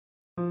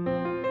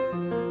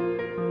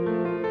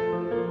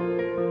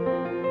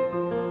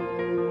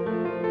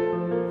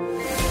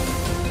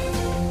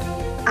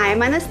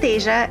I'm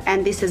Anastasia,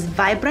 and this is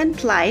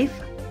Vibrant Life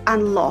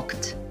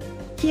Unlocked.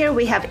 Here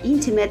we have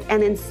intimate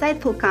and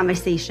insightful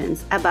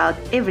conversations about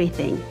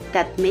everything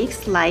that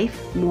makes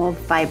life more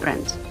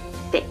vibrant.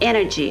 The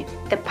energy,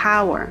 the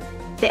power,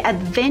 the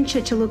adventure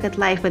to look at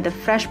life with a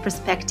fresh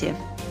perspective,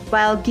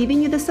 while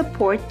giving you the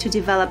support to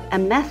develop a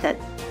method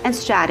and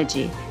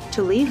strategy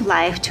to live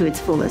life to its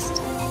fullest.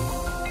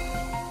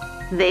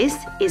 This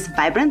is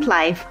Vibrant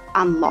Life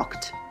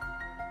Unlocked.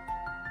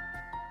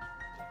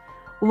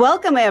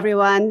 Welcome,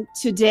 everyone.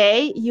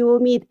 Today, you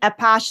will meet a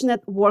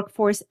passionate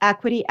workforce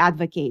equity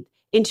advocate,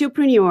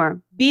 entrepreneur,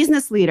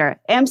 business leader,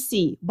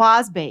 MC,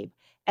 boss babe,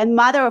 and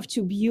mother of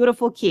two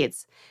beautiful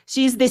kids.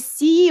 She is the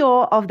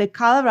CEO of the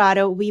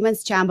Colorado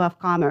Women's Chamber of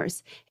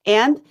Commerce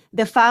and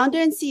the founder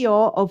and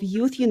CEO of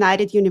Youth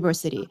United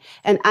University,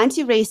 an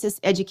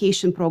anti-racist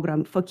education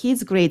program for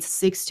kids grades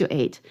 6 to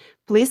 8.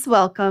 Please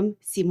welcome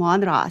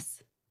Simone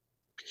Ross.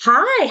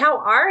 Hi, how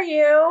are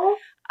you?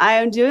 I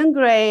am doing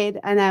great,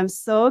 and I'm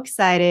so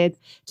excited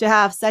to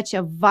have such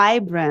a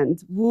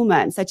vibrant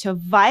woman, such a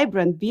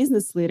vibrant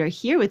business leader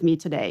here with me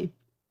today.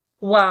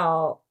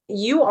 Well,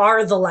 you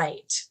are the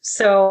light.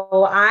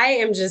 So I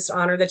am just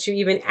honored that you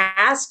even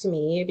asked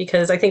me,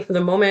 because I think from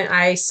the moment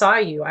I saw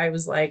you, I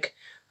was like,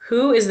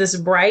 who is this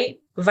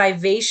bright,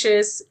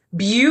 vivacious,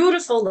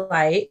 beautiful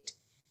light?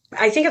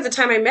 I think at the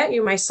time I met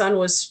you, my son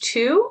was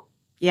 2.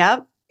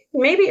 Yep.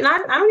 Maybe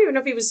not. I don't even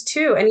know if he was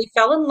 2, and he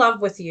fell in love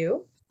with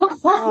you.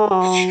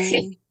 Oh.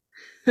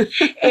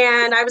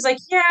 And I was like,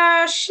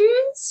 yeah,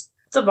 she's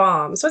the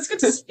bomb. So it's good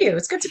to see you.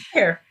 It's good to be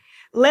here.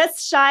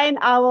 Let's shine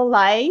our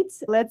light.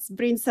 Let's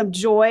bring some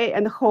joy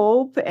and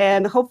hope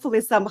and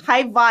hopefully some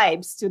high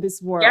vibes to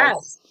this world.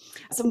 Yes.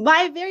 So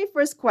my very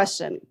first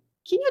question,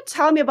 can you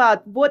tell me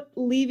about what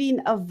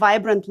living a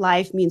vibrant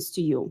life means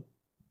to you?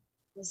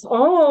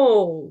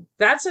 Oh,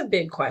 that's a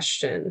big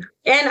question.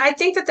 And I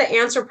think that the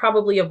answer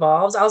probably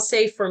evolves. I'll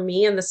say for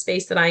me in the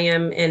space that I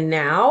am in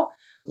now,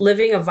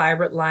 living a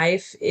vibrant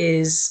life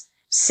is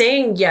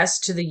saying yes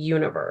to the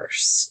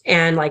universe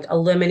and like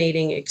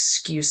eliminating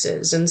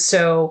excuses. And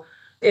so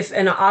if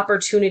an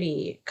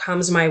opportunity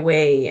comes my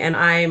way and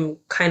I'm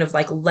kind of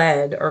like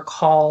led or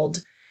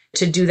called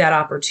to do that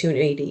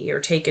opportunity or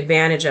take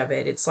advantage of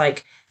it, it's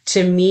like,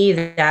 to me,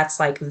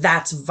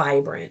 that's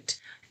vibrant.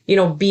 You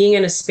know, being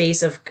in a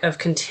space of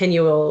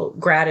continual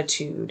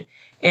gratitude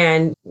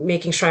and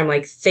making sure I'm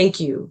like, thank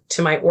you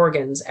to my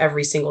organs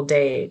every single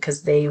day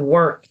because they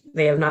work,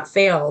 they have not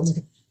failed.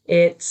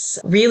 It's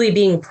really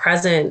being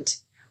present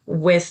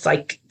with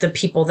like the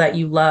people that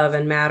you love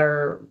and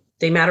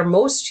they matter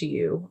most to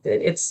you.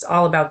 It's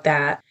all about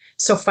that.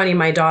 So funny,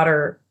 my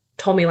daughter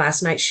told me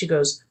last night, she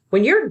goes,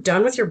 when you're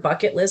done with your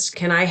bucket list,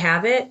 can I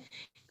have it?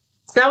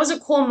 That was a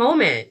cool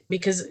moment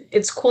because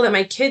it's cool that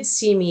my kids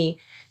see me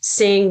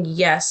saying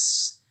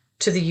yes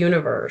to the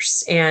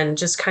universe and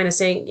just kind of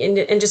saying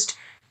and just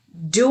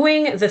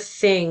doing the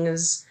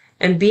things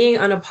and being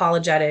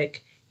unapologetic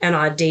and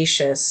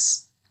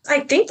audacious. I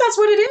think that's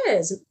what it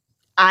is.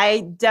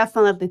 I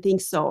definitely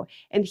think so.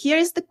 And here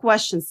is the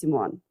question,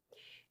 Simone.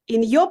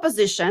 In your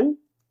position,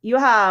 you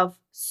have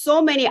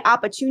so many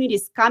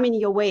opportunities coming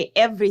your way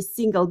every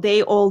single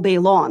day, all day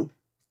long.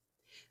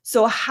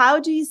 So how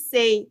do you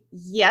say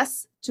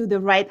yes to the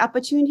right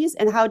opportunities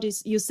and how do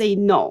you say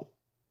no?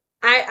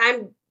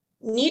 I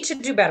need to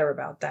do better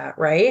about that,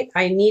 right?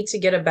 I need to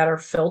get a better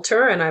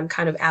filter, and I'm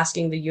kind of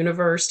asking the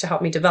universe to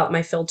help me develop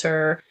my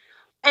filter.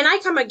 And I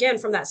come again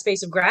from that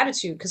space of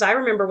gratitude because I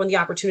remember when the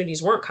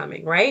opportunities weren't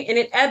coming, right? And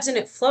it ebbs and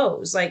it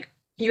flows. Like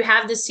you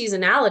have this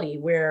seasonality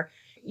where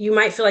you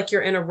might feel like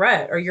you're in a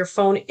rut or your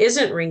phone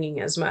isn't ringing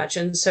as much.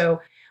 And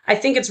so I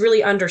think it's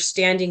really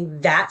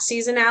understanding that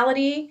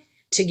seasonality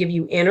to give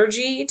you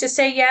energy to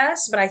say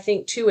yes. But I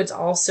think too, it's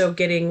also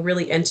getting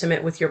really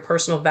intimate with your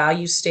personal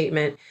value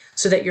statement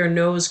so that your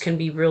no's can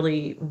be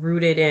really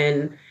rooted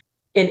in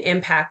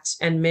impact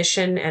and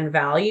mission and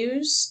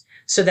values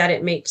so that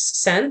it makes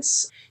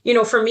sense. You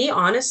know, for me,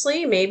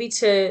 honestly, maybe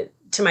to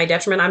my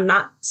detriment, I'm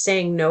not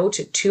saying no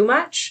to too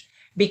much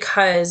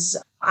because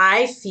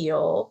I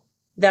feel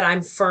that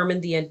I'm firm in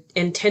the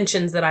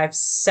intentions that I've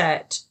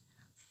set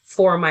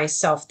for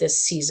myself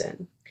this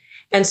season.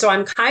 And so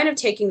I'm kind of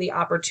taking the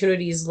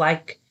opportunities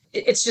like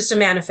it's just a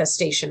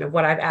manifestation of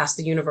what I've asked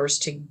the universe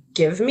to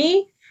give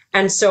me.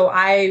 And so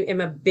I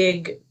am a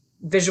big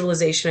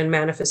visualization and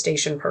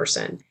manifestation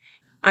person.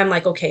 I'm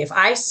like, okay, if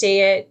I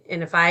say it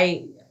and if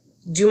I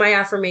do my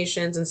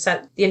affirmations and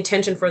set the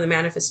intention for the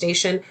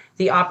manifestation,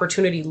 the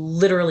opportunity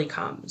literally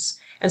comes.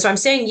 And so I'm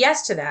saying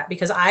yes to that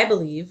because I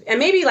believe, and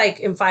maybe like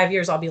in 5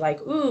 years, I'll be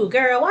like, ooh,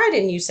 girl, why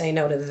didn't you say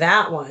no to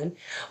that one?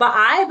 But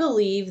I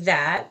believe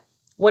that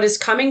what is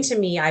coming to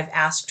me, I've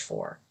asked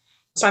for.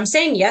 So I'm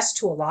saying yes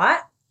to a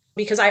lot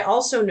because I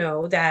also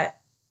know that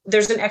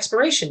there's an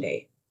expiration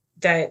date,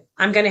 that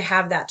I'm going to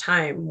have that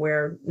time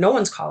where no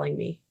one's calling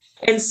me.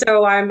 And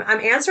so I'm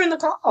answering the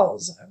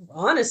calls,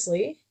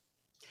 honestly.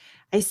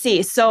 I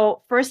see.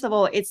 So, first of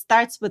all, it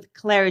starts with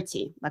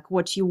clarity, like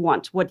what you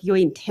want, what your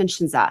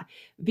intentions are,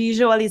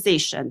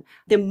 visualization,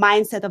 the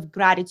mindset of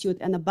gratitude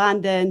and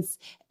abundance,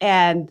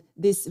 and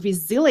this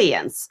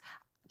resilience.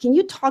 Can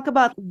you talk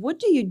about what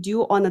do you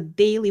do on a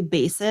daily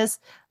basis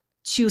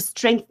to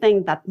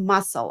strengthen that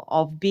muscle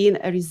of being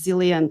a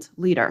resilient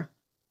leader?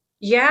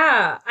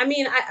 Yeah. I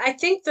mean, I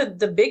think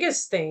the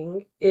biggest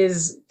thing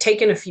is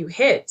taking a few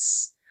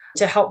hits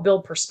to help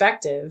build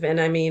perspective.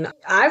 And I mean,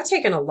 I've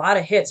taken a lot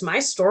of hits. My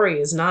story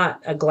is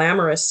not a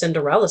glamorous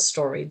Cinderella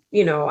story.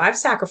 I've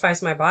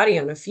sacrificed my body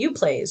on a few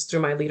plays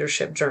through my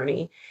leadership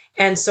journey.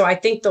 And so I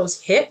think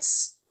those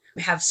hits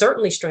have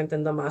certainly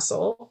strengthened the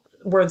muscle.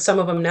 Were some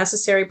of them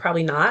necessary?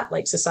 Probably not.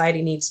 Like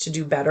society needs to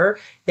do better.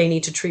 They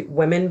need to treat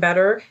women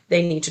better.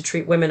 They need to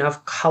treat women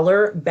of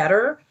color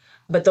better.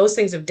 But those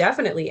things have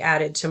definitely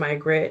added to my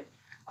grit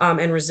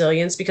and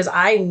resilience because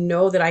I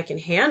know that I can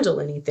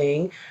handle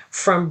anything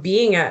from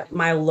being at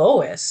my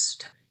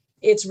lowest.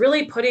 It's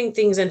really putting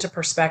things into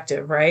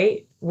perspective,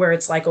 right? Where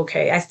it's like,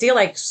 okay, I feel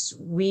like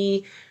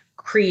we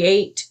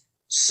create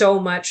so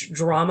much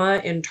drama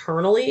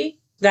internally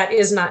that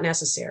is not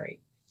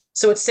necessary.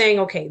 So it's saying,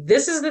 okay,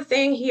 this is the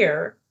thing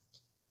here.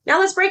 Now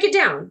let's break it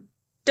down.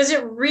 Does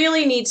it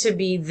really need to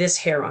be this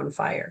hair on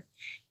fire?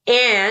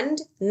 And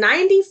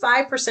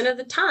 95% of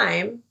the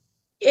time,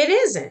 it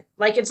isn't.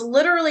 Like, it's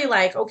literally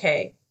like,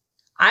 okay,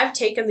 I've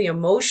taken the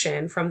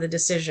emotion from the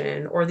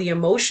decision or the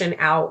emotion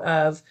out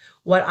of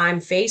what I'm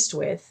faced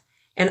with,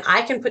 and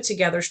I can put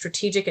together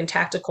strategic and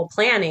tactical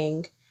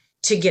planning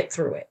to get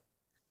through it.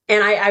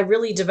 And I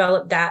really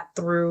developed that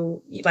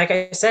through, like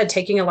I said,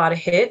 taking a lot of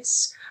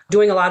hits,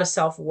 doing a lot of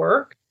self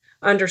work,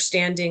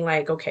 understanding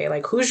like, okay,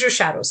 like who's your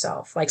shadow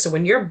self? Like, so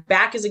when your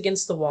back is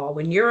against the wall,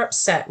 when you're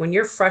upset, when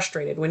you're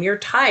frustrated, when you're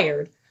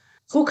tired,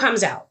 who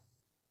comes out?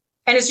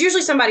 And it's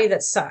usually somebody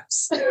that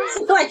sucks.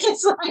 Like,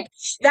 it's like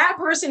that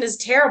person is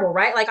terrible,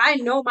 right? Like, I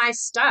know my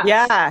stuff.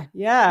 Yeah, You know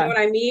yeah. what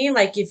I mean?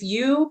 Like if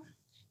you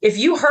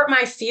hurt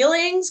my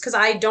feelings, because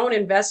I don't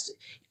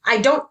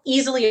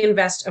easily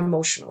invest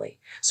emotionally.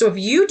 So if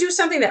you do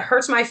something that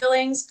hurts my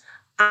feelings,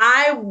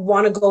 I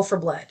want to go for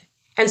blood.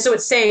 And so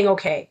it's saying,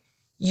 okay,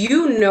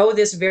 you know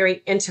this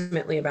very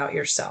intimately about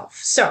yourself.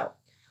 So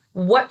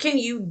what can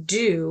you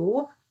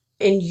do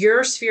in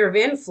your sphere of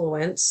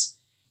influence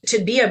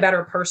to be a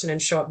better person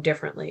and show up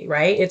differently,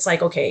 right? It's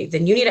like, okay,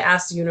 then you need to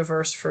ask the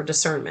universe for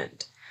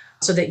discernment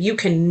so that you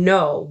can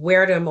know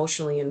where to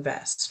emotionally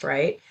invest,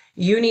 right?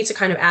 You need to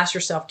kind of ask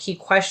yourself key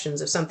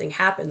questions if something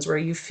happens where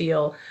you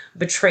feel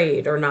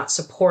betrayed or not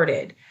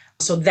supported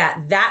so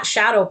that that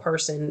shadow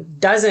person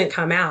doesn't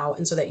come out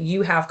and so that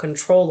you have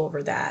control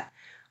over that.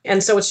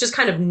 And so it's just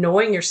kind of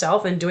knowing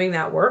yourself and doing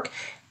that work.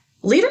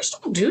 Leaders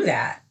don't do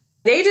that.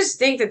 They just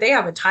think that they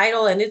have a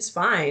title and it's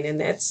fine. And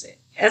that's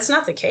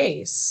not the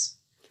case.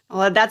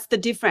 Well, that's the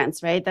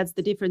difference, right? That's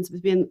the difference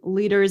between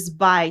leaders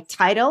by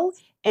title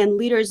and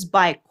leaders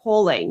by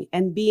calling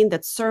and being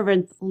that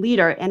servant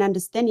leader and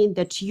understanding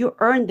that you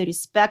earn the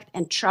respect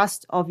and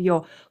trust of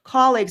your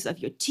colleagues, of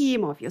your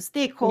team, of your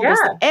stakeholders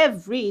Yeah.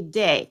 every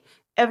day,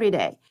 every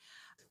day.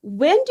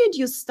 When did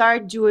you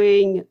start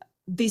doing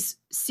this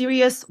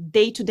serious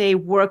day-to-day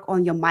work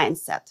on your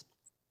mindset?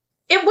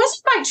 It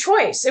wasn't by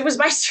choice. It was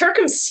by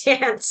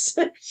circumstance.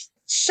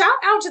 Shout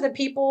out to the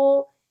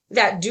people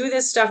that do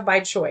this stuff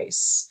by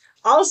choice.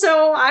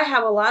 Also, I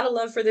have a lot of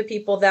love for the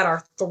people that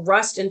are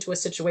thrust into a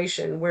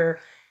situation where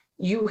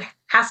you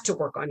have to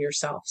work on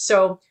yourself.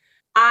 So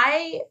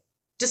I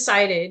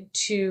decided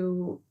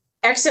to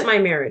exit my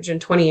marriage in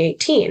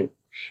 2018.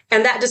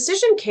 And that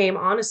decision came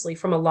honestly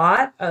from a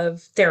lot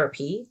of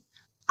therapy.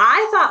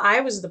 I thought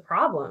I was the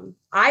problem.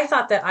 I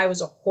thought that I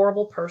was a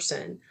horrible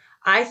person.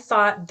 I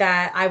thought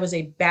that I was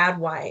a bad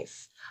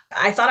wife.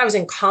 I thought I was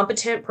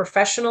incompetent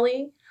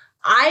professionally.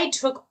 I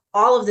took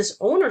all of this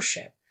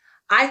ownership.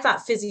 I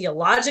thought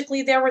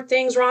physiologically there were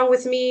things wrong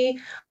with me.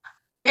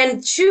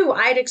 And two,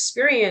 I'd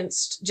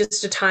experienced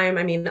just a time.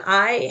 I mean,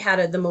 I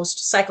had the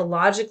most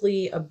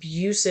psychologically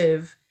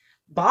abusive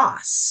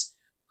boss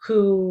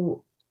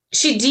who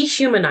she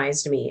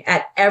dehumanized me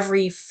at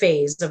every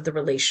phase of the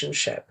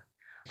relationship.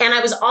 And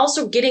I was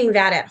also getting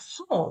that at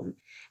home.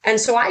 And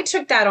so I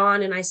took that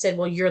on and I said,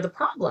 well, you're the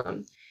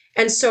problem.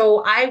 And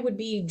so I would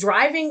be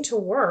driving to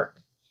work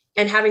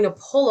and having to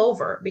pull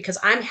over because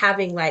I'm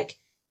having like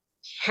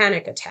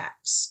panic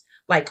attacks,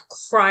 like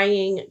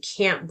crying,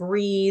 can't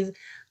breathe,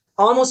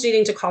 almost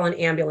needing to call an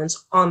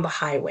ambulance on the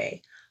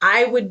highway.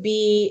 I would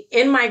be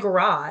in my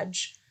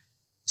garage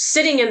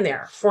sitting in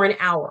there for an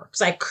hour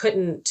because I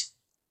couldn't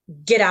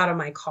get out of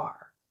my car.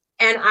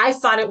 And I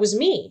thought it was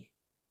me.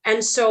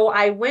 And so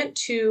I went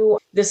to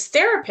this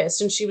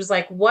therapist and she was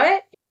like,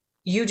 what?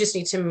 You just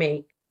need to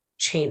make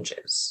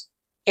changes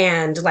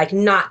and like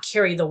not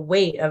carry the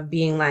weight of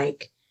being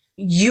like,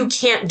 you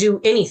can't do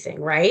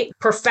anything, right?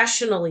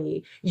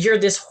 Professionally, you're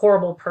this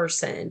horrible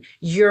person.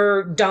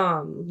 You're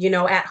dumb,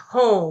 at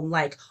home.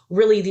 Like,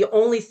 really, the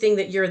only thing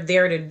that you're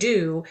there to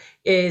do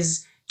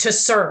is to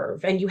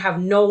serve and you have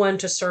no one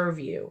to serve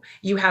you.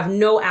 You have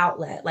no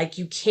outlet. Like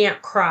you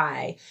can't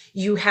cry.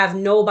 You have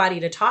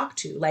nobody to talk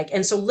to. Like,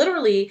 and so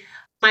literally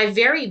my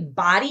very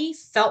body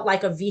felt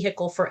like a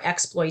vehicle for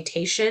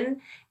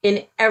exploitation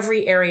in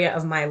every area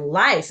of my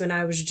life. And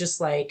I was just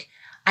like,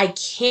 I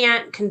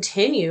can't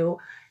continue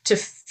to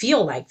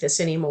feel like this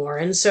anymore.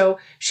 And so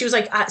she was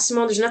like,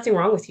 Simone, there's nothing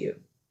wrong with you.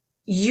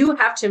 You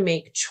have to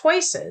make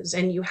choices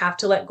and you have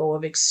to let go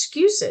of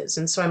excuses.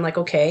 And so I'm like,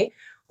 okay,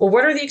 well,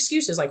 what are the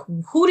excuses? Like,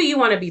 who do you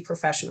want to be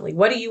professionally?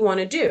 What do you want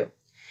to do?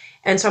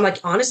 And so I'm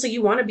like, honestly,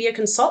 you want to be a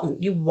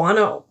consultant. You want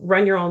to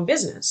run your own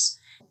business.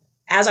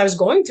 As I was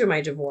going through my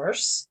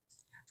divorce,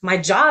 my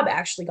job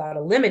actually got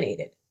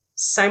eliminated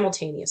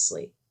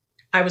simultaneously.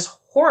 I was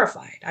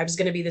horrified. I was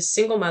going to be the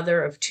single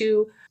mother of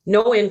two,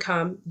 no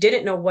income,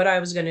 didn't know what I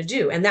was going to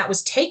do. And that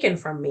was taken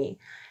from me.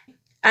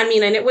 I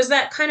mean, and it was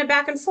that kind of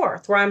back and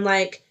forth where I'm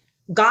like,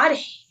 God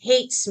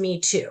hates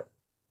me too.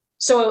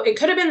 So it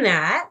could have been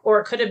that,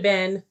 or it could have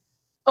been,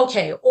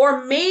 okay,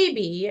 or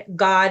maybe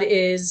God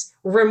is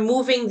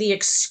removing the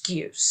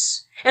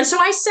excuse. And so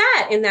I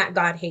sat in that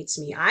God hates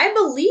me. I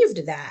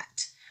believed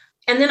that.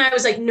 And then I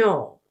was like,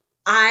 no,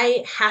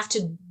 I have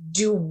to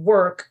do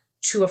work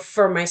to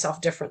affirm myself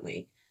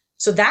differently.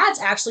 So that's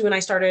actually when I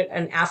started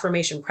an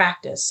affirmation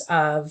practice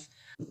of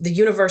the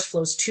universe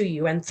flows to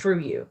you and through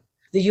you.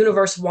 The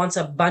universe wants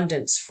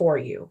abundance for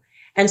you.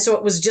 And so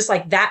it was just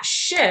like that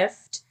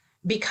shift,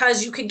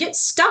 because you could get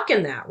stuck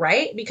in that,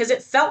 right? Because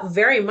it felt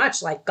very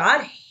much like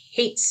God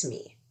hates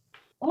me.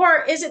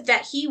 Or is it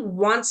that he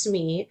wants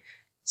me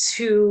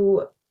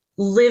to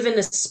live in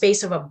a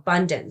space of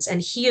abundance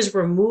and he has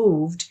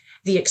removed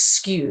the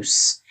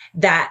excuse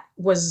that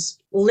was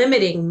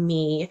limiting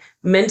me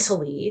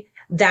mentally,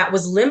 that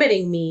was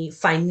limiting me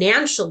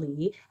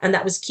financially, and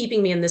that was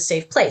keeping me in this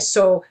safe place.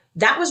 So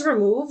that was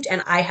removed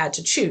and I had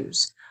to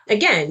choose.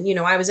 Again,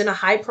 I was in a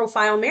high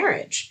profile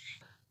marriage.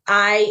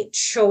 I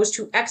chose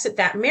to exit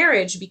that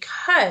marriage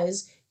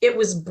because it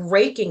was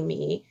breaking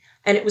me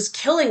and it was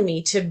killing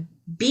me to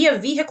be a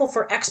vehicle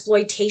for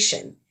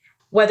exploitation,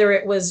 whether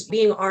it was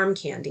being arm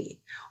candy,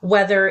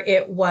 whether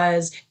it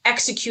was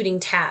executing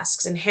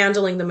tasks and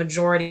handling the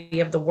majority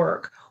of the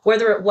work,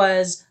 whether it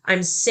was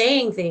I'm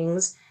saying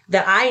things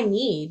that I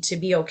need to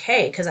be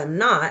okay because I'm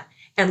not,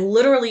 and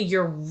literally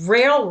you're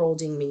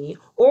railroading me.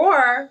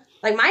 Or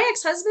like my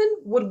ex-husband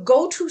would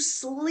go to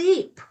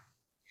sleep.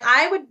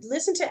 I would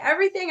listen to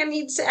everything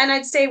and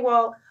I'd say,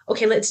 well,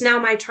 okay, it's now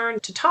my turn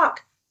to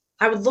talk.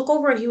 I would look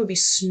over and he would be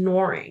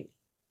snoring.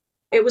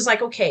 It was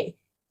like, okay,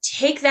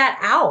 take that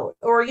out.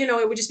 Or,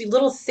 it would just be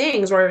little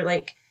things where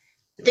like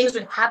things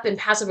would happen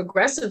passive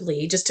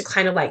aggressively just to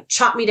kind of like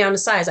chop me down to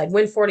size. I'd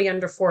win 40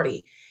 under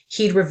 40.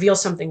 He'd reveal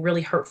something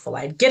really hurtful.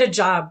 I'd get a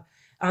job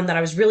that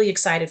I was really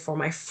excited for.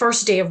 My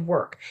first day of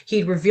work,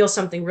 he'd reveal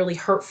something really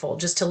hurtful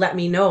just to let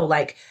me know,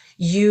 like,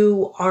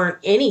 you aren't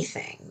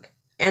anything.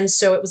 And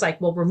so it was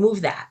like, well, remove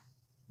that.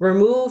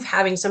 Remove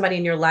having somebody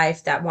in your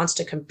life that wants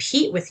to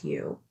compete with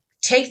you.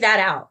 Take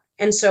that out.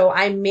 And so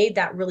I made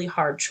that really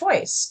hard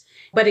choice.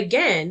 But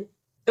again,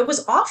 it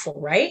was awful,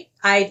 right?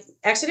 I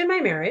exited my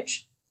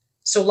marriage,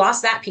 so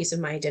lost that piece of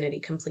my identity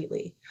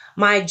completely.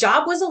 My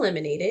job was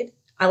eliminated.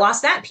 I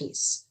lost that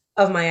piece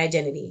of my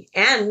identity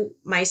and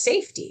my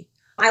safety.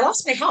 I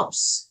lost my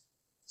house.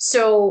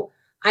 So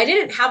I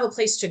didn't have a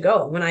place to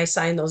go when I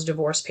signed those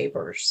divorce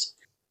papers.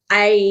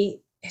 I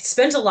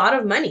spent a lot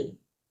of money.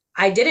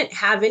 I didn't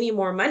have any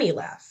more money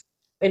left.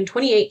 In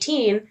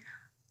 2018,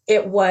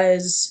 it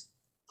was,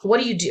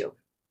 what do you do?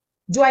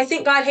 Do I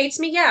think God hates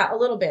me? Yeah, a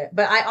little bit.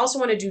 But I also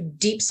want to do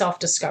deep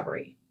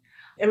self-discovery.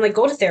 I'm like,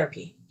 go to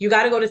therapy. You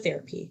got to go to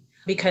therapy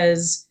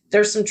because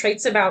there's some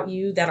traits about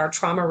you that are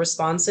trauma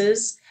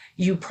responses.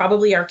 You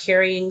probably are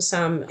carrying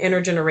some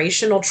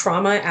intergenerational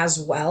trauma as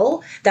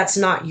well. That's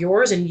not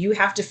yours. And you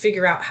have to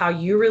figure out how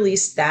you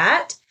release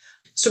that.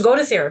 So go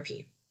to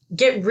therapy.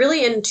 Get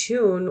really in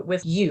tune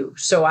with you.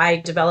 So I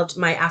developed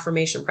my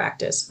affirmation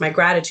practice, my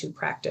gratitude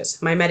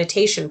practice, my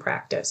meditation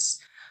practice,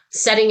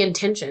 setting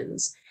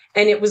intentions.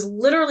 And it was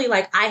literally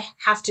like, I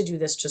have to do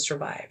this to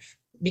survive.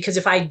 Because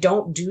if I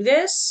don't do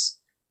this,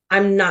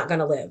 I'm not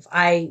going to live.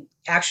 I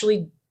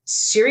actually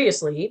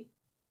seriously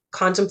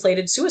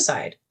contemplated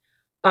suicide.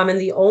 And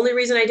the only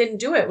reason I didn't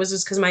do it was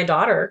just because my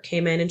daughter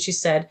came in and she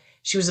said,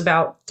 she was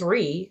about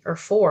 3 or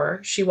 4.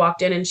 She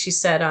walked in and she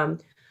said,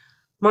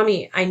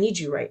 Mommy, I need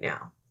you right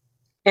now.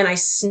 And I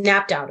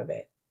snapped out of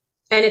it.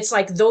 And it's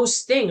like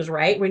those things,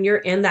 right? When you're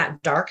in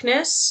that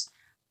darkness,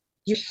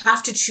 you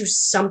have to choose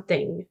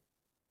something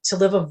to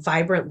live a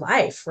vibrant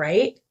life,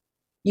 right?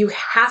 You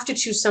have to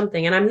choose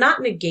something. And I'm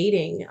not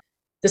negating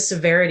the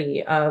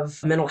severity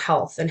of mental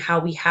health and how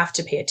we have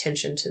to pay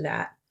attention to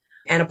that.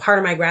 And a part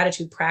of my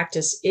gratitude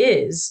practice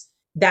is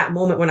that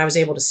moment when I was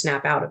able to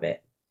snap out of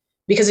it.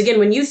 Because again,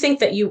 when you think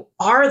that you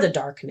are the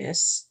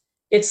darkness,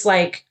 it's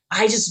like,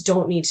 I just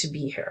don't need to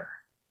be here.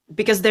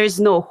 Because there's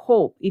no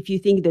hope. If you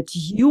think that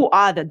you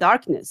are the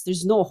darkness,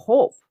 there's no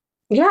hope.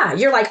 Yeah,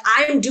 you're like,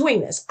 I'm doing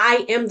this.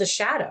 I am the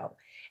shadow.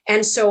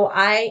 And so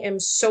I am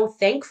so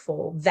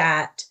thankful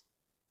that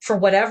for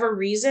whatever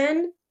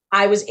reason,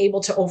 I was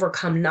able to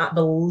overcome not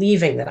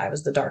believing that I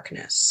was the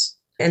darkness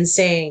and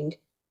saying,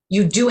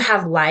 you do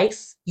have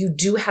life, you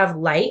do have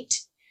light,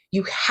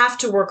 you have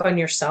to work on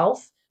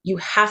yourself, you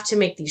have to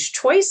make these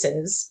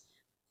choices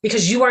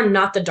because you are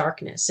not the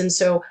darkness. And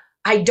so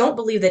I don't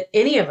believe that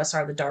any of us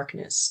are the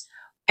darkness.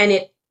 And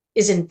it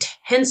is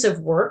intensive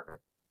work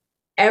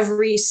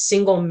every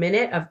single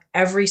minute of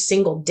every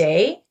single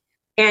day.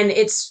 And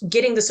it's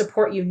getting the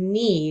support you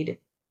need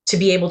to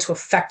be able to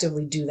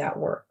effectively do that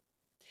work.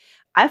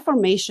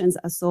 Affirmations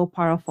are so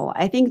powerful.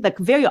 I think like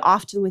very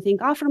often we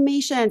think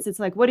affirmations, it's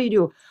like, what do you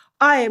do?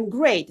 I am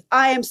great.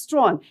 I am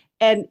strong.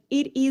 And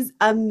it is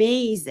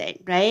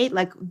amazing, right?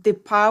 Like the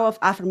power of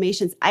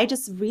affirmations. I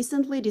just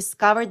recently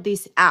discovered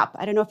this app.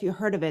 I don't know if you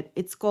heard of it.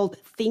 It's called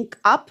Think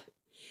Up.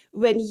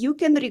 When you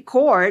can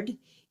record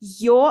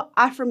your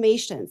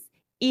affirmations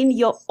in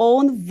your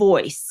own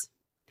voice.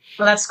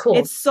 Well, that's cool.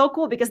 It's so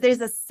cool because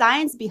there's a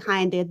science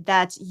behind it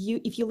that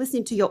if you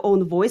listen to your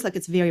own voice, like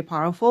it's very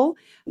powerful,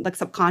 like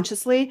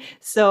subconsciously.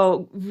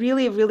 So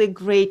really, really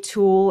great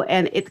tool.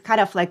 And it kind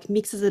of like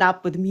mixes it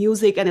up with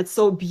music and it's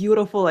so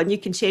beautiful and you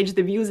can change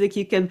the music.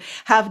 You can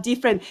have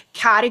different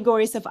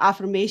categories of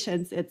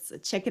affirmations.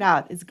 Check it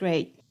out. It's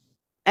great.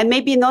 And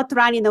maybe not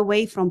running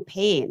away from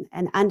pain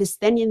and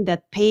understanding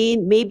that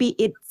pain, maybe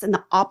it's an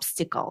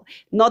obstacle,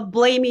 not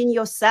blaming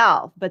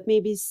yourself, but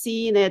maybe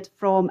seeing it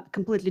from a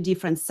completely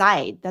different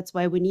side. That's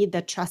why we need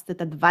that trusted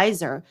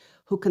advisor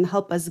who can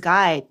help us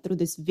guide through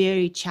these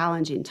very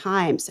challenging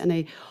times. And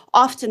I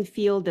often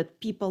feel that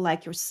people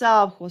like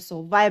yourself who are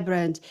so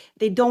vibrant,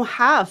 they don't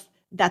have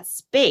that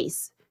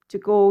space to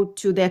go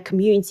to their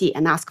community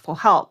and ask for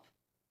help.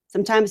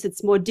 Sometimes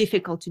it's more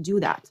difficult to do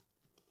that.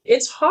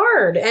 It's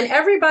hard. And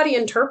everybody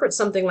interprets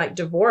something like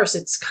divorce.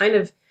 It's kind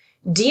of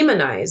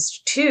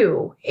demonized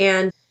too.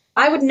 And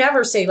I would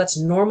never say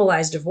let's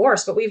normalize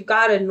divorce, but we've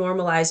got to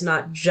normalize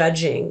not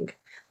judging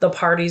the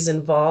parties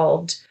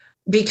involved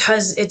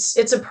because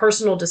it's a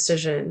personal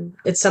decision.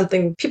 It's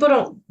something people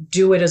don't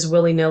do it as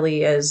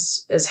willy-nilly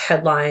as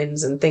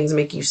headlines and things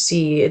make you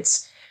see.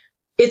 It's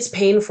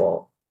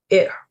painful.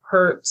 It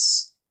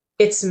hurts.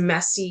 It's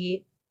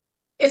messy.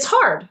 It's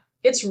hard.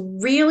 It's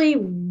really,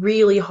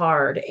 really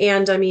hard.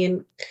 And I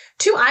mean,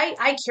 too,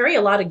 I carry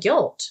a lot of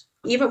guilt,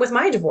 even with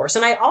my divorce,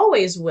 and I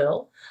always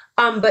will.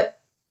 But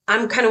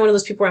I'm kind of one of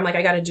those people where I'm like,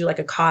 I got to do like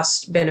a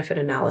cost benefit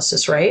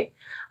analysis, right?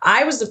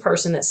 I was the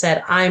person that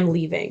said, I'm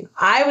leaving.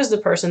 I was the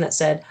person that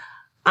said,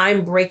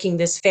 I'm breaking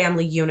this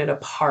family unit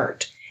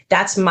apart.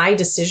 That's my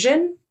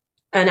decision.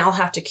 And I'll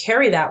have to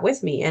carry that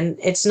with me. And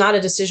it's not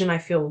a decision I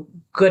feel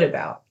good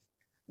about.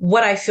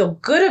 What I feel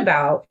good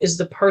about is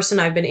the person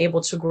I've been able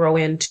to grow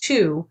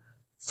into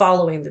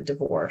following the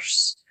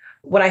divorce.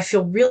 What I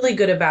feel really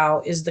good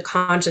about is the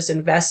conscious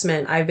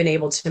investment I've been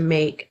able to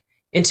make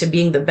into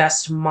being the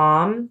best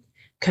mom,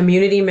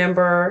 community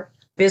member,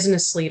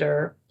 business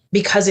leader,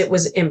 because it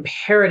was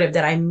imperative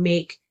that I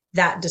make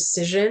that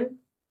decision.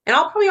 And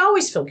I'll probably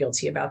always feel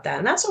guilty about that.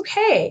 And that's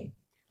okay,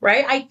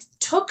 right? I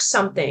took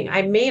something,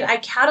 I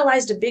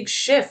catalyzed a big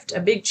shift, a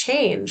big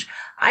change.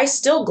 I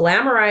still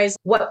glamorize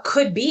what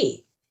could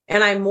be.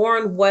 And I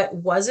mourn what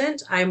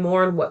wasn't. I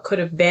mourn what could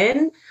have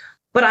been.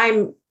 But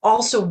I'm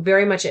also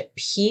very much at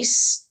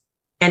peace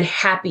and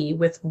happy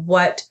with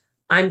what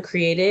I'm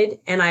created.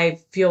 And I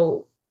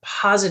feel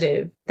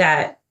positive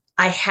that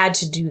I had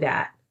to do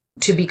that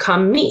to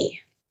become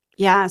me.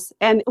 Yes.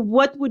 And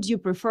what would you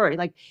prefer?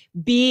 Like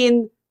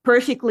being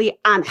perfectly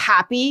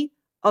unhappy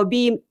or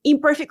being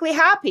imperfectly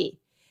happy?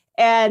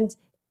 And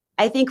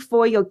I think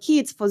for your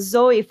kids, for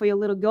Zoe, for your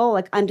little girl,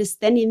 like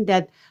understanding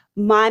that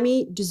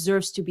mommy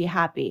deserves to be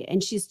happy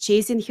and she's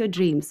chasing her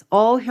dreams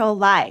all her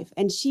life.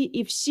 And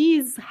if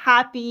she's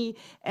happy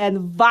and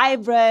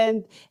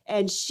vibrant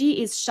and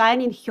she is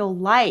shining her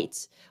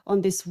light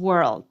on this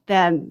world,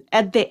 then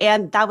at the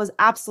end, that was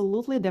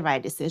absolutely the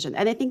right decision.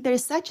 And I think there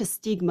is such a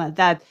stigma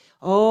that,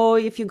 oh,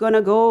 if you're going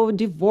to go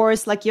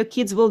divorce, like your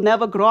kids will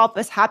never grow up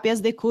as happy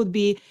as they could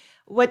be.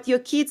 What your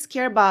kids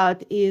care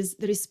about is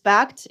the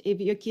respect.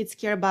 If your kids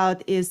care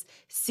about is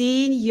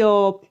seeing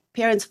your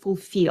parents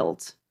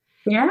fulfilled.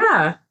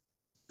 Yeah.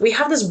 We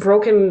have this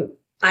broken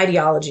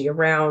ideology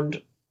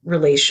around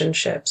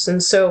relationships.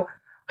 And so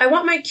I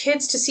want my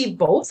kids to see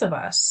both of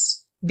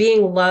us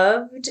being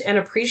loved and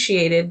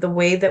appreciated the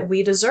way that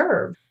we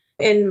deserve.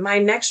 In my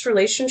next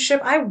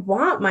relationship, I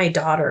want my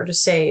daughter to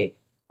say,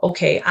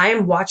 okay, I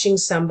am watching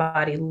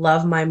somebody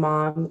love my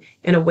mom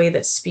in a way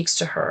that speaks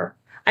to her.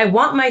 I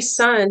want my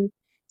son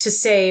to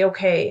say,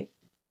 okay,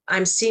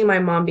 I'm seeing my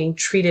mom being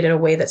treated in a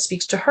way that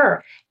speaks to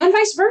her, and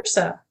vice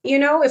versa. You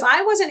know, if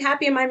I wasn't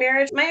happy in my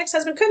marriage, my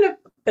ex-husband couldn't have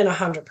been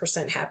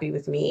 100% happy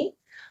with me.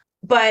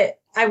 But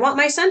I want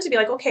my son to be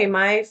like, okay,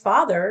 my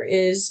father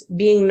is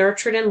being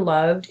nurtured and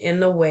loved in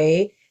the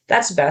way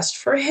that's best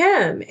for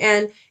him,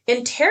 and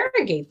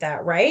interrogate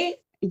that, right?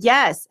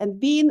 Yes. And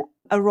being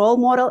a role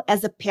model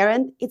as a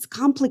parent, it's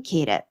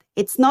complicated.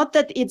 It's not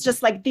that it's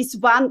just like this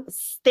one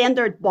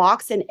standard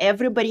box and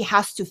everybody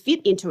has to fit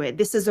into it.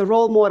 This is a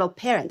role model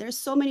parent. There's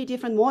so many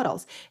different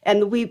models.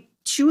 And we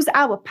choose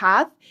our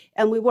path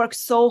and we work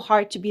so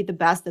hard to be the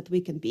best that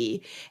we can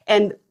be.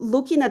 And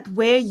looking at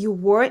where you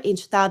were in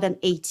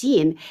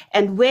 2018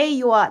 and where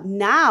you are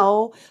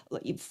now,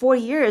 4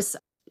 years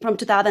from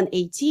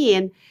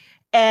 2018,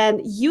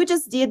 and you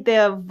just did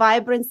the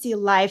Vibrancy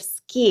Life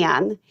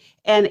scan.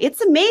 And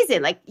it's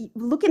amazing. Like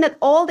looking at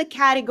all the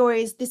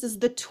categories, this is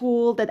the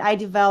tool that I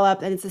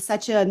developed. And it's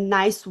such a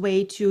nice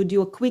way to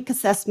do a quick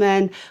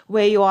assessment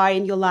where you are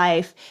in your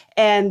life.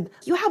 And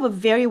you have a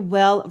very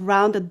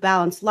well-rounded,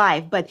 balanced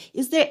life. But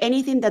is there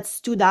anything that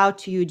stood out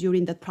to you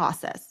during that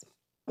process?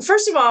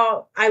 First of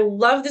all, I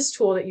love this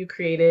tool that you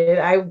created.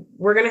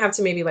 We're gonna have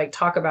to maybe like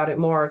talk about it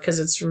more because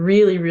it's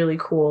really, really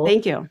cool.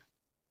 Thank you.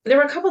 There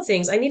were a couple of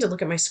things. I need to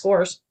look at my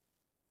scores.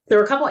 There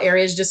were a couple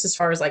areas just as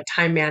far as like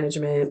time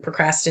management,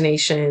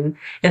 procrastination,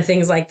 and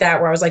things like that,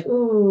 where I was like,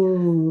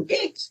 ooh,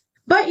 ick.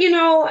 But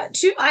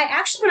too, I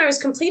actually, when I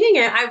was completing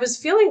it, I was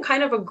feeling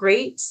kind of a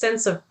great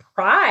sense of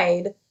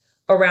pride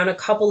around a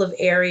couple of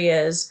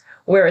areas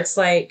where it's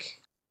like,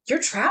 you're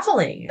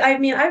traveling. I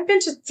mean, I've been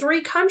to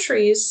 3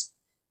 countries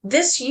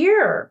this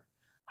year.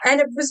 And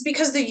it was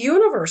because the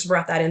universe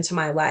brought that into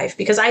my life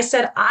because I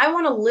said, I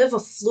want to live a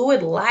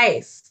fluid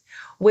life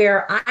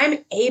where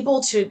I'm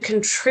able to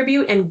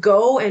contribute and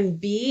go and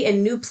be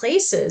in new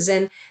places.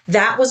 And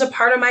that was a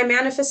part of my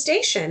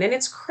manifestation. And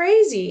it's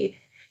crazy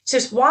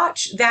to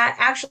watch that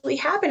actually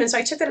happen. And so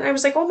I took that and I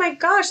was like, oh my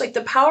gosh, like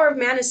the power of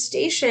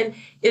manifestation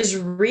is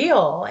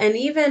real. And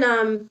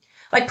even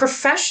like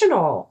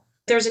professional,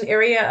 there's an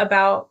area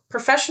about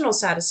professional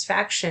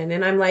satisfaction.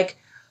 And I'm like,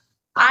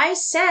 I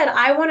said,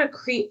 I want to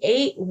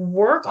create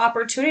work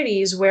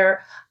opportunities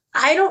where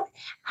I don't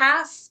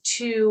have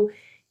to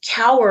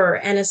cower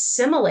and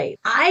assimilate.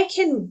 I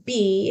can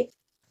be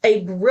a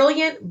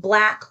brilliant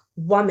Black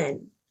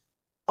woman,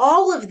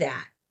 all of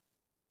that.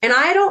 And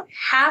I don't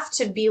have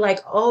to be like,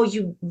 oh,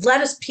 you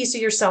let a piece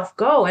of yourself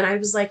go. And I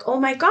was like, oh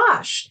my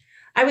gosh,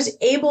 I was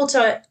able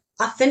to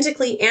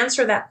authentically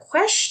answer that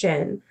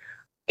question.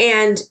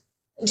 And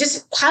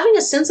just having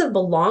a sense of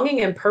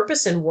belonging and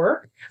purpose in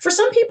work. For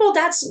some people,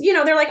 that's,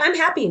 they're like, I'm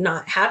happy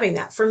not having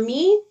that. For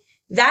me,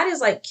 that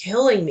is like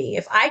killing me.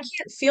 If I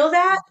can't feel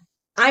that,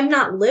 I'm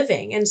not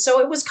living. And so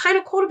it was kind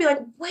of cool to be like,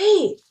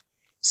 wait,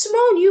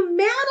 Simone, you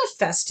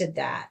manifested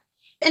that.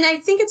 And I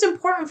think it's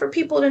important for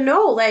people to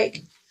know,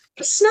 like,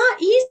 it's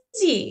not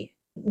easy.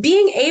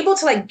 Being able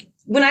to, like,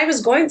 when I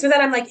was going through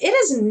that, I'm like, it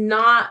has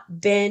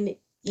not been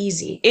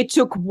easy. It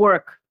took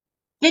work.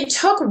 It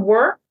took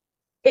work.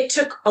 It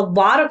took a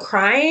lot of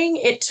crying.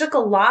 It took a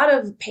lot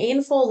of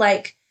painful,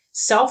 like,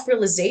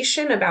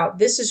 self-realization about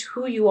this is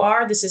who you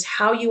are, this is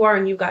how you are,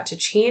 and you got to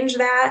change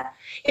that.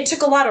 It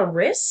took a lot of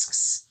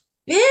risks,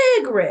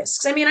 big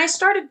risks. I mean, I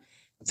started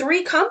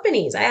 3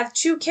 companies. I have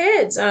 2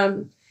 kids.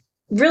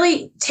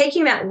 Really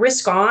taking that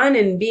risk on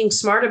and being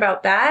smart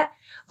about that.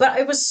 But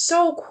it was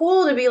so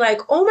cool to be like,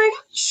 oh my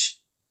gosh,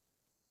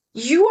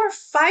 you are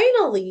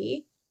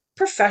finally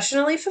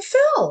professionally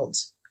fulfilled.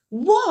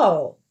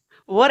 Whoa.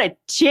 What a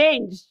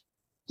change.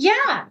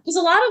 Yeah, because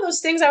a lot of those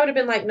things I would have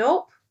been like,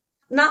 nope,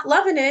 not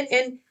loving it.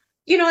 And,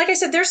 like I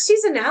said, there's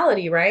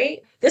seasonality,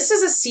 right? This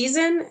is a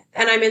season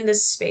and I'm in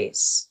this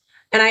space.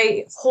 And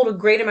I hold a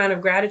great amount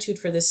of gratitude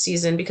for this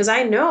season because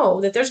I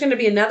know that there's going to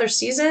be another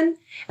season.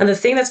 And the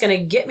thing that's going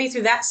to get me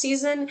through that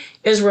season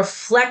is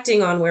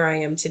reflecting on where I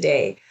am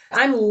today.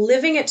 I'm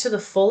living it to the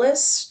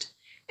fullest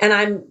and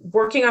I'm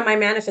working on my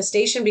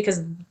manifestation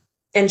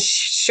and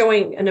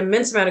showing an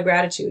immense amount of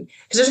gratitude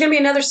because there's going to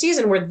be another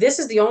season where this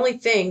is the only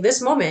thing,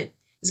 this moment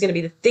is going to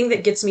be the thing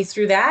that gets me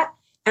through that.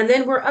 And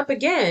then we're up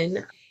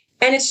again.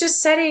 And it's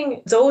just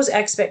setting those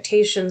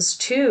expectations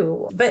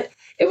too. But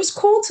it was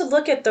cool to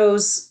look at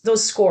those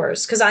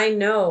scores because I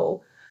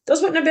know those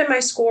wouldn't have been my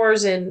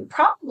scores in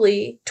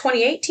probably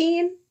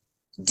 2018,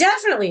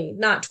 definitely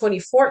not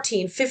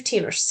 2014,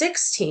 15, or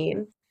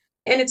 16.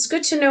 And it's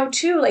good to know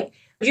too, like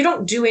you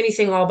don't do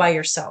anything all by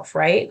yourself,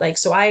 right? Like,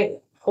 so I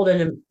hold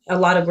in a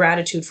lot of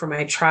gratitude for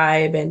my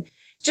tribe and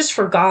just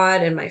for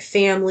God and my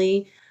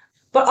family,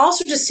 but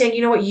also just saying,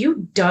 you know what,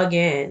 you dug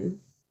in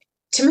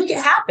to make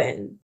it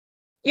happen.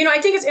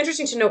 I think it's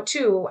interesting to note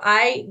too,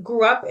 I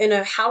grew up in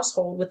a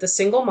household with a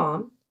single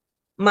mom.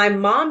 My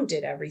mom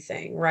did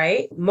everything,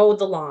 right? Mowed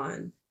the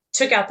lawn,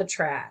 took out the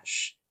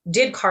trash,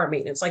 did car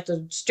maintenance, like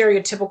the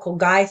stereotypical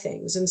guy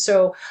things. And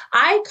so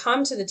I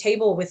come to the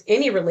table with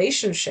any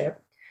relationship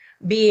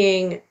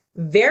being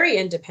very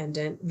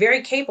independent,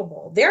 very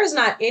capable. There is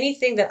not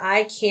anything that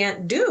I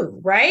can't do,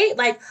 right?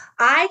 Like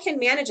I can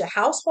manage a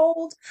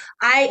household.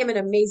 I am an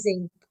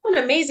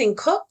amazing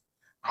cook.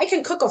 I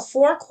can cook a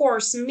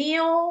 4-course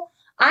meal.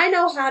 I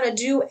know how to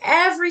do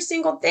every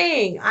single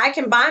thing. I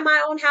can buy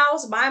my own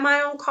house, buy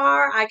my own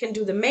car. I can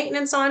do the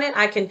maintenance on it.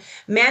 I can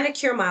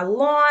manicure my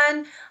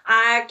lawn.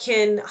 I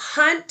can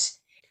hunt.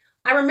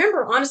 I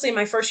remember, honestly, in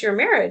my first year of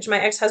marriage, my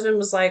ex-husband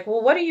was like,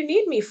 well, what do you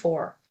need me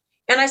for?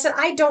 And I said,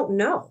 I don't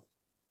know.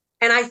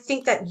 And I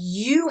think that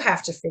you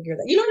have to figure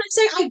that. You know what I'm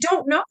saying? I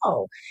don't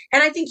know.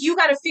 And I think you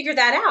got to figure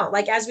that out.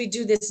 Like as we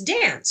do this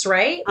dance,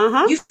 right?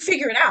 Uh-huh. You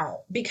figure it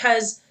out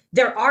because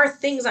there are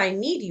things I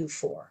need you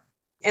for.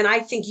 And I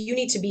think you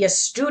need to be a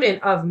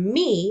student of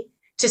me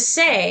to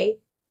say,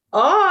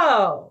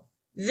 oh,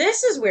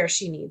 this is where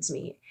she needs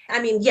me.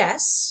 I mean,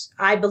 yes,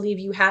 I believe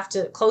you have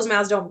to, closed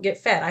mouths don't get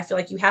fed. I feel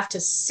like you have to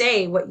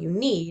say what you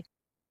need.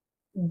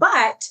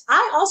 But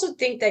I also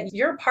think that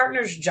your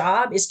partner's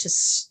job is to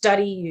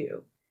study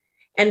you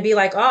and be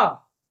like, oh,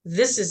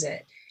 this is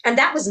it. And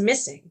that was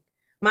missing.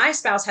 My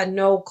spouse had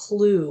no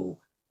clue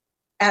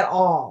at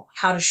all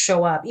how to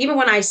show up. Even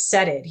when I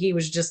said it, he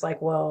was just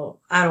like,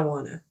 well, I don't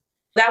want to.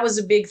 That was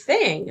a big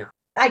thing.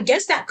 I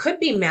guess that could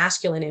be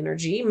masculine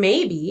energy,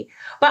 maybe.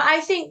 But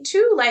I think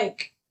too,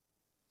 like,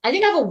 I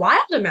think I have a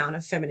wild amount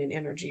of feminine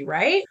energy,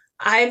 right?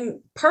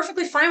 I'm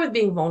perfectly fine with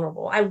being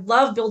vulnerable. I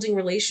love building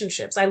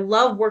relationships. I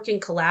love working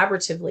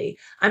collaboratively.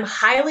 I'm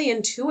highly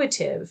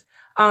intuitive.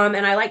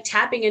 And I like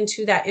tapping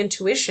into that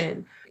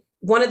intuition.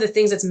 One of the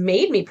things that's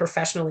made me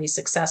professionally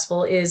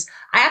successful is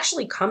I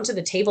actually come to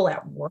the table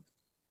at work,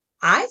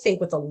 I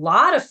think, with a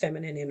lot of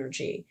feminine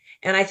energy.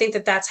 And I think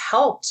that that's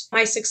helped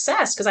my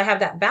success because I have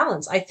that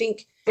balance. I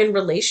think in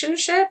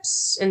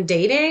relationships and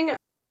dating,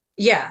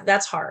 yeah,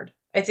 that's hard.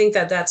 I think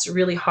that that's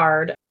really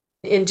hard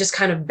in just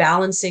kind of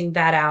balancing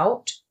that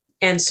out.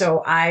 And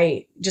so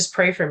I just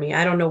pray for me.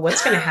 I don't know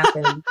what's going to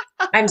happen.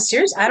 I'm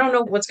serious. I don't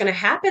know what's going to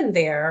happen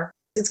there.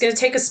 It's going to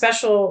take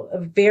a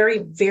very,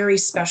 very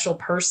special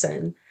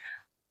person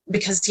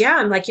because, yeah,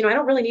 I'm like, I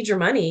don't really need your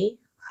money.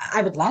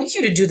 I would like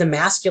you to do the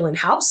masculine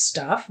house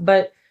stuff,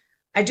 but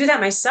I do that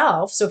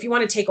myself. So if you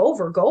want to take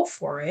over, go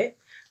for it.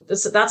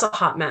 That's a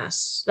hot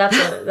mess. That's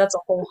a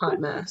whole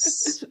hot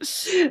mess.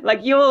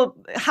 Like you will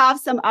have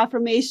some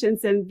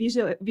affirmations and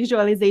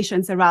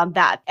visualizations around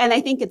that. And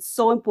I think it's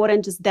so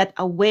important, just that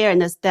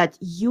awareness that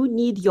you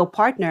need your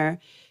partner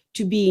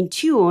to be in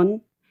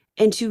tune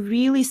and to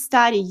really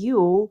study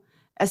you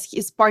as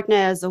his partner,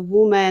 as a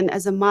woman,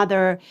 as a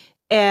mother,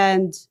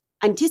 and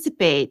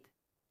anticipate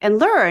and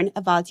learn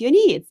about your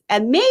needs,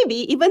 and maybe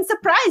even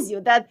surprise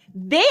you that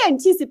they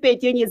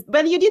anticipate your needs,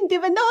 but you didn't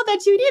even know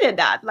that you needed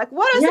that. Like,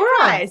 what a Yeah.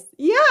 surprise.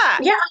 Yeah.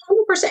 Yeah,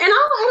 100%. And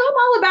I'm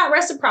all about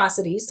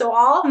reciprocity. So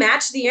I'll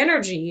match the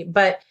energy.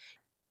 But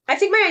I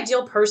think my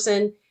ideal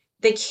person,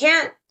 they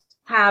can't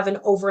have an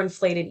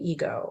overinflated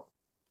ego.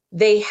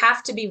 They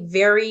have to be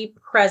very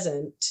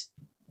present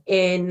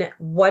in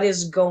what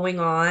is going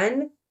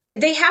on.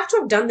 They have to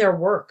have done their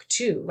work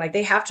too. Like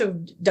they have to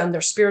have done their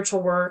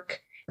spiritual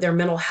work, their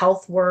mental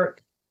health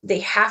work. They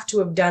have to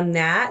have done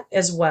that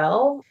as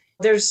well.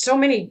 There's so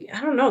many,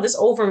 I don't know, this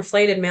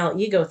overinflated male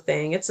ego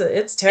thing. It's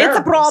It's a terrible.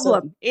 So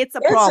problem. It's a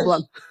it's a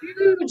problem.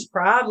 huge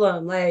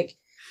problem. Like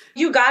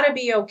you got to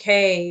be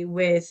okay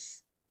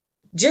with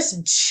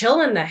just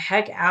chilling the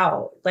heck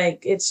out.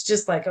 Like it's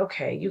just like,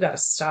 okay, you got to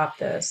stop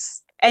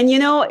this. And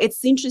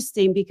it's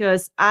interesting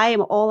because I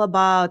am all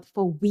about,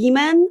 for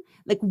women,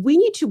 like we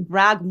need to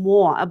brag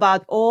more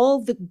about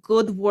all the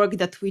good work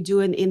that we're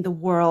doing in the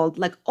world,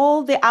 like our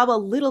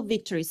little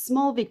victories,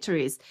 small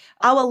victories,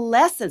 our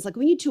lessons. Like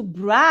we need to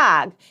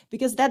brag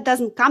because that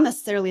doesn't come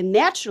necessarily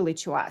naturally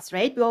to us,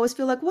 right? We always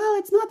feel like, well,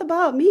 it's not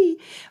about me.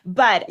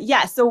 But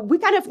yeah, so we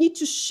kind of need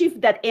to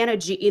shift that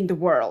energy in the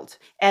world,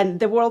 and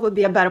the world would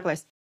be a better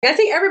place. I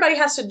think everybody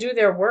has to do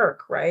their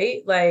work,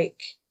 right?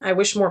 Like, I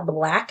wish more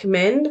Black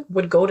men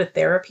would go to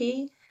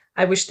therapy.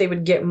 I wish they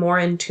would get more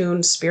in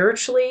tune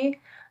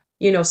spiritually,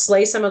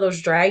 slay some of those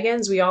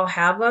dragons. We all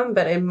have them.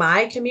 But in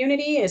my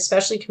community,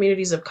 especially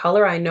communities of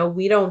color, I know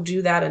we don't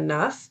do that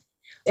enough.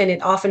 And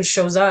it often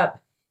shows up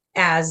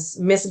as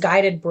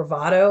misguided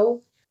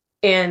bravado.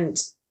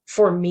 And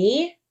for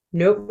me,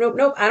 nope, nope,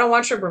 nope. I don't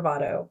want your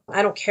bravado.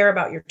 I don't care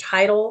about your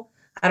title.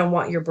 I don't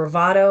want your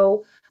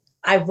bravado.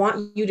 I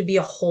want you to be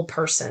a whole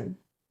person.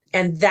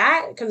 And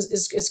that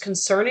is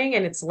concerning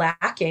and it's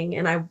lacking.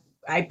 And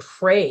I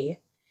pray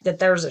that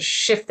there's a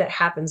shift that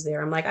happens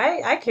there. I'm like,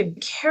 I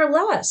could care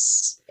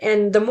less.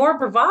 And the more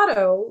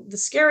bravado, the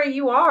scarier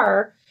you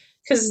are,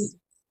 because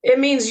it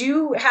means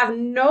you have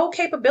no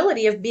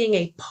capability of being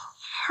a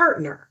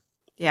partner.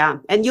 Yeah.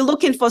 And you're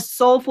looking for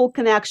soulful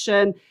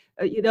connection,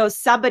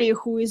 somebody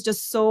who is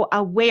just so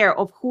aware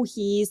of who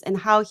he is and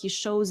how he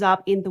shows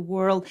up in the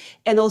world,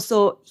 and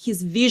also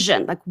his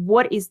vision. Like,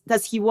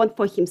 does he want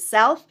for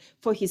himself,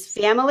 for his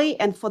family,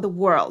 and for the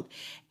world?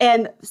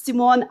 And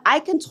Simone, I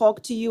can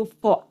talk to you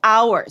for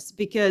hours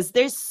because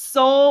there's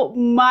so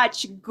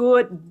much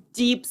good,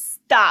 deep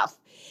stuff.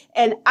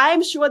 And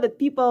I'm sure that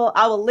people,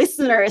 our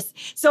listeners,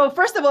 so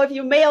first of all, if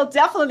you're male,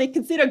 definitely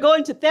consider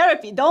going to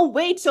therapy. Don't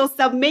wait till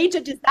some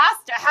major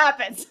disaster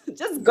happens.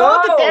 Just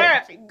go to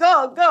therapy.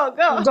 Go, go,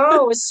 go.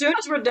 Go. As soon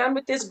as we're done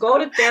with this, go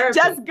to therapy.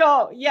 Just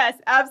go. Yes,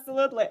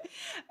 absolutely.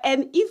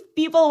 And if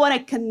people want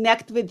to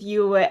connect with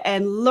you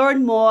and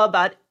learn more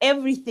about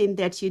everything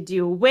that you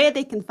do, where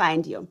they can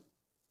find you?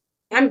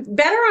 I'm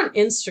better on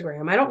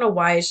Instagram. I don't know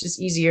why, it's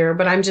just easier,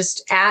 but I'm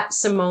just at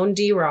Simone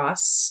D.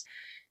 Ross.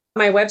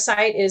 My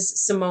website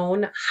is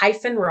simone-ross.com.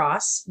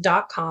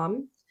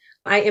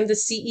 I am the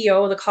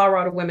CEO of the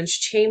Colorado Women's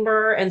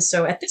Chamber. And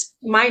so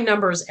my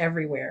number is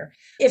everywhere.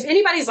 If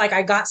anybody's like,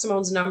 I got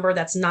Simone's number,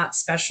 that's not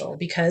special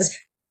because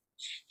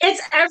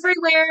It's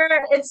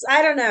everywhere.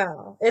 I don't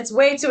know. It's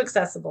way too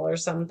accessible or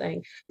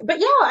something. But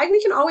yeah,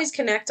 we can always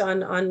connect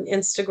on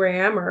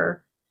Instagram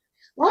or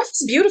life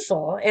is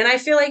beautiful. And I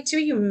feel like too,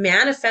 you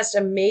manifest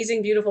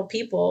amazing, beautiful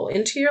people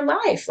into your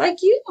life. Like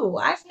you.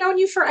 I've known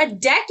you for a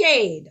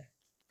decade.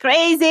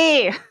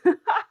 Crazy.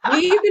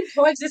 We've been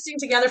coexisting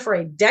together for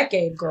a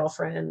decade,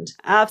 girlfriend.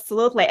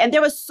 Absolutely. And there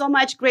was so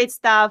much great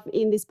stuff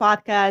in this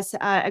podcast.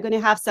 I'm going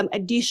to have some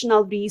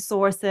additional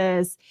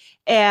resources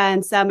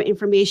and some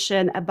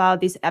information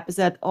about this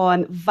episode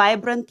on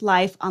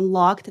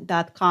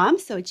vibrantlifeunlocked.com.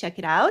 So check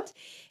it out.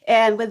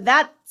 And with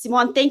that,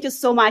 Simone, thank you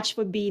so much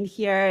for being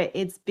here.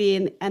 It's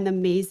been an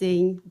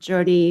amazing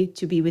journey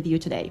to be with you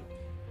today.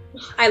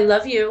 I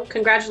love you.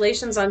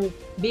 Congratulations on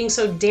being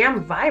so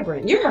damn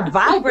vibrant. You're a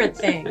vibrant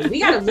thing.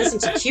 We got to listen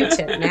to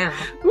Q-Tip now.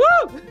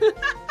 Woo!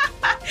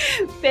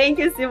 Thank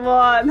you,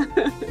 Simone.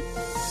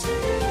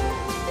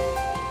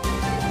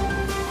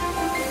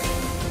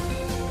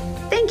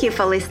 Thank you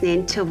for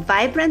listening to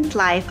Vibrant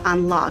Life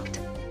Unlocked.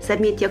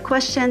 Submit your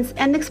questions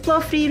and explore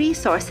free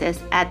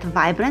resources at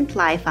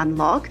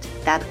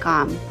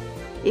vibrantlifeunlocked.com.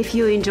 If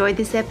you enjoyed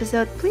this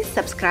episode, please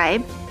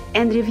subscribe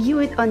and review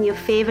it on your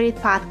favorite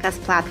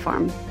podcast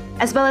platform,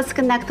 as well as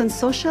connect on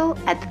social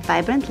at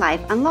Vibrant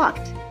Life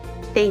Unlocked.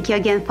 Thank you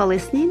again for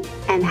listening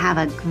and have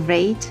a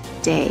great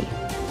day.